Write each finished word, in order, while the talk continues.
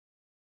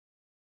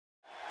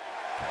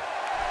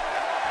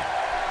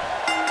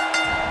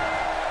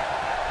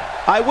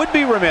I would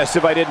be remiss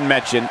if I didn't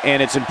mention,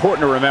 and it's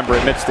important to remember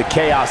amidst the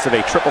chaos of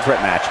a triple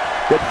threat match,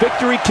 that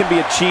victory can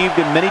be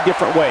achieved in many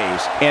different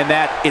ways, and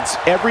that it's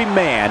every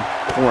man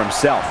for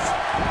himself.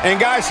 And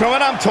guys, from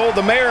what I'm told,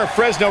 the mayor of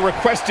Fresno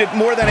requested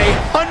more than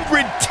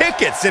 100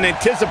 tickets in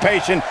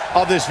anticipation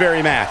of this very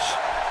match.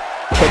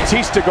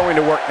 Batista going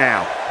to work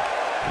now.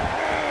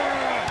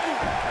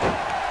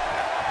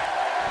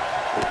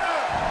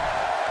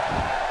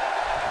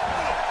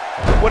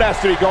 What has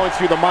to be going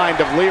through the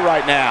mind of Lee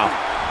right now?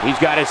 He's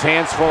got his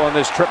hands full in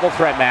this triple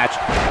threat match.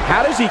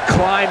 How does he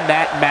climb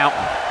that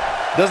mountain?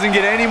 Doesn't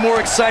get any more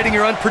exciting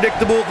or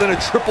unpredictable than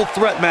a triple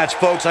threat match,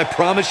 folks. I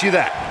promise you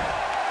that.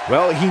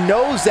 Well, he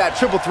knows that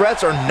triple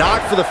threats are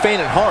not for the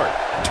faint at heart.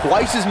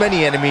 Twice as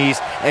many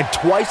enemies and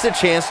twice the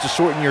chance to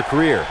shorten your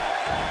career.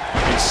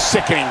 A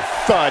sickening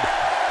thud.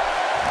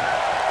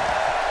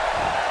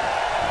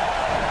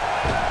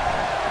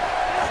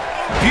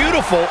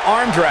 Beautiful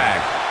arm drag.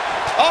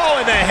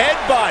 Oh, and the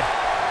headbutt.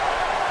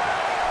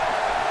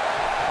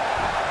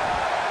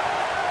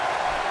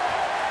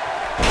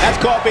 That's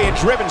called being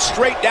driven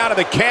straight down to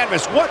the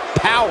canvas. What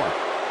power!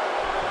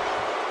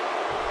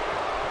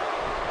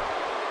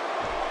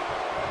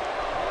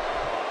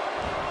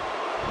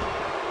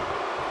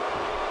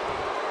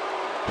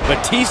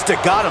 Batista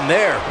got him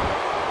there.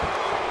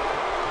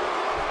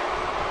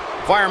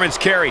 Fireman's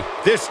carry.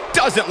 This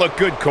doesn't look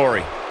good,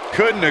 Corey.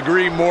 Couldn't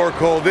agree more,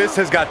 Cole. This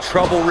has got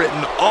trouble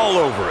written all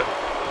over it.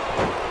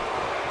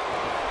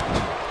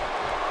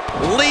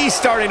 Lee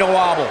starting to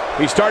wobble.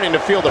 He's starting to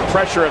feel the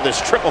pressure of this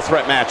triple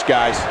threat match,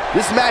 guys.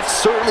 This match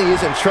certainly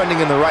isn't trending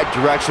in the right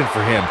direction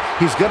for him.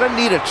 He's gonna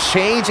need a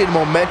change in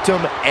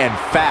momentum, and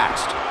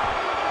fast.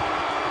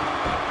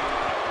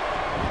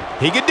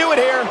 He could do it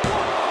here.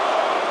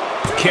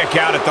 Kick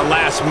out at the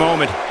last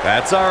moment.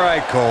 That's all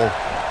right, Cole.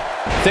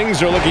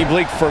 Things are looking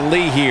bleak for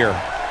Lee here.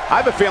 I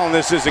have a feeling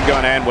this isn't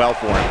going to end well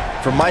for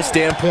him. From my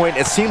standpoint,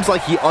 it seems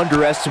like he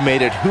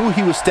underestimated who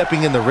he was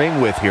stepping in the ring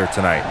with here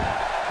tonight.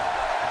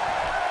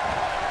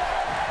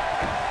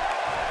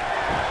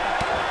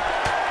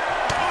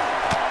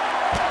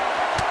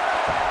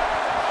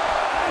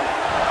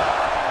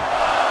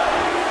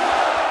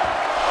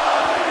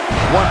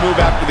 One move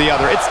after the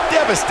other. It's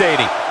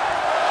devastating.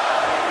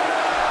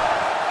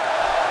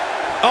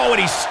 Oh, and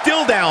he's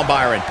still down,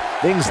 Byron.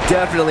 Things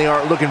definitely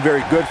aren't looking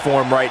very good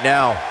for him right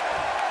now.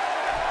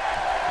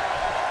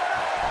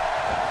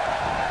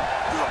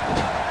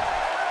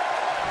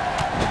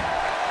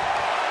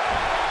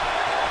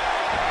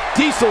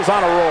 Diesel's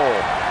on a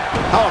roll.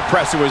 How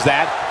impressive was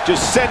that?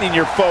 Just sending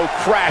your foe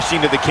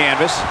crashing to the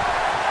canvas.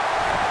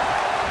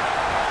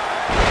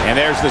 And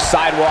there's the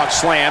sidewalk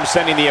slam,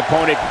 sending the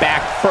opponent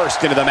back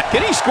first into the match.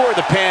 Can he score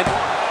the pin?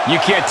 You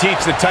can't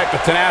teach the type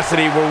of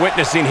tenacity we're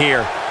witnessing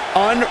here.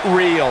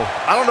 Unreal.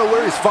 I don't know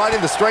where he's finding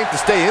the strength to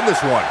stay in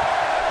this one.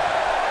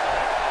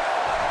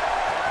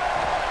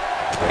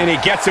 And he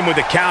gets him with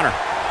the counter.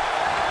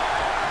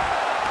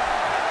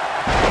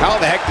 How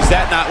the heck does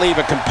that not leave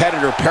a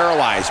competitor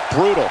paralyzed?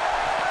 Brutal.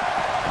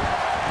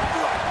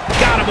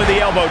 Got him with the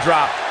elbow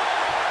drop.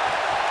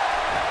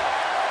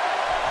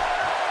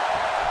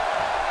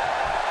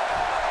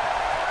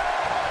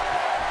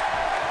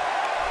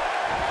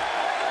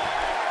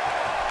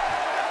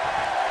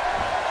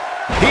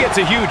 He hits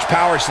a huge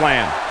power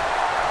slam.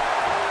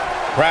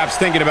 Perhaps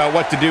thinking about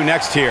what to do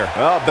next here.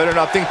 Well, better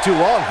not think too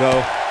long,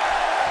 though.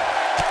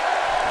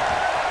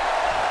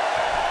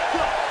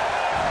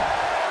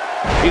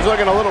 He's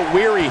looking a little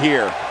weary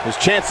here. His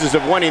chances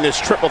of winning this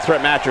triple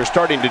threat match are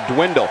starting to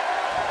dwindle.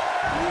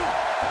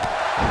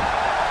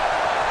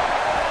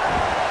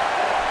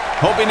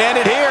 Hoping to end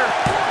it here.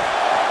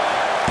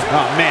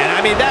 Oh, man,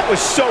 I mean, that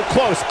was so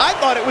close. I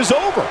thought it was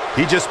over.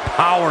 He just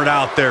powered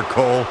out there,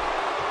 Cole.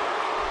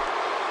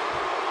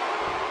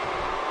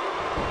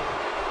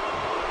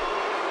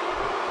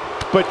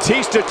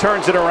 Batista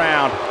turns it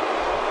around.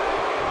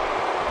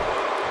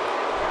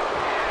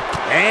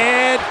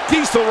 And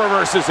Diesel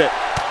reverses it.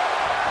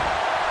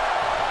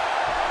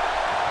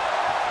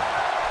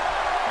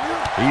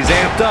 He's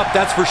amped up,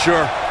 that's for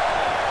sure.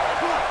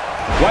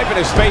 Wiping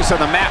his face on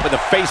the mat with a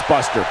face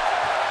buster.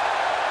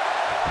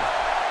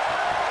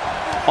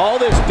 All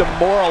this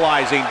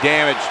demoralizing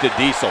damage to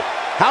Diesel.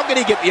 How can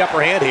he get the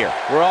upper hand here?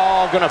 We're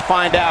all going to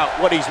find out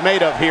what he's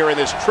made of here in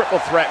this triple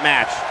threat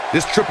match.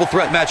 This triple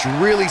threat match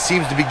really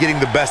seems to be getting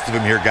the best of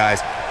him here,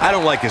 guys. I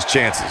don't like his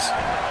chances.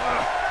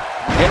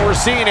 And we're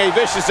seeing a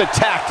vicious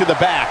attack to the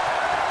back.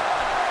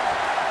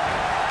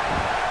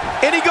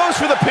 And he goes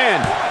for the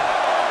pin.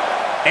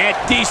 And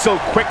Diesel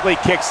quickly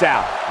kicks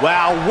out.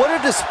 Wow, what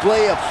a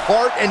display of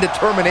heart and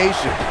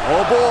determination.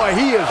 Oh boy,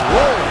 he is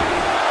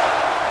rolling.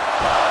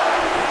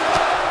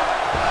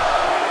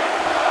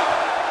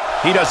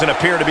 He doesn't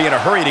appear to be in a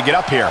hurry to get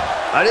up here.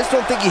 I just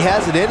don't think he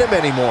has it in him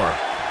anymore.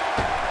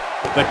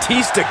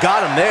 Batista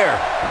got him there.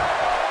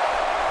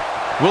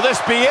 Will this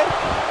be it?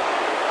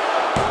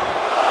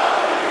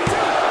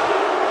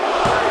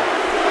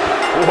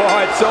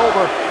 Whoa, it's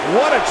over.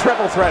 What a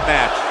triple threat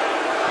match.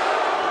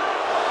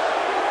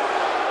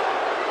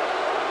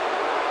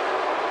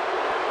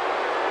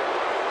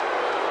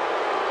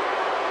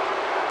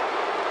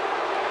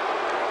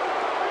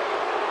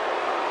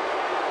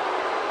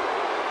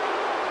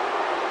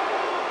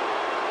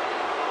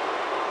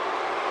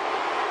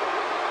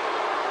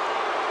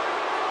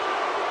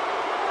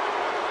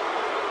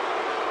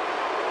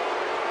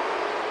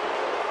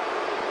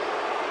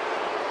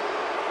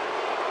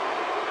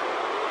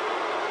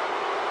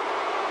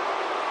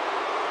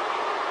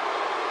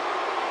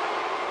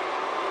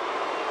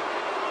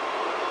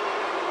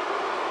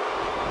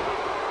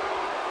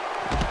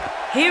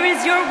 here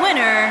is your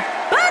winner,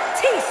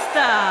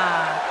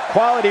 Batista.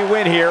 Quality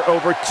win here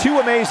over two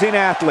amazing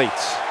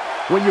athletes.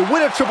 When you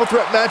win a triple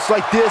threat match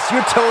like this,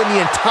 you're telling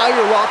the entire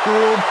locker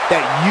room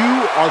that you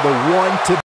are the one to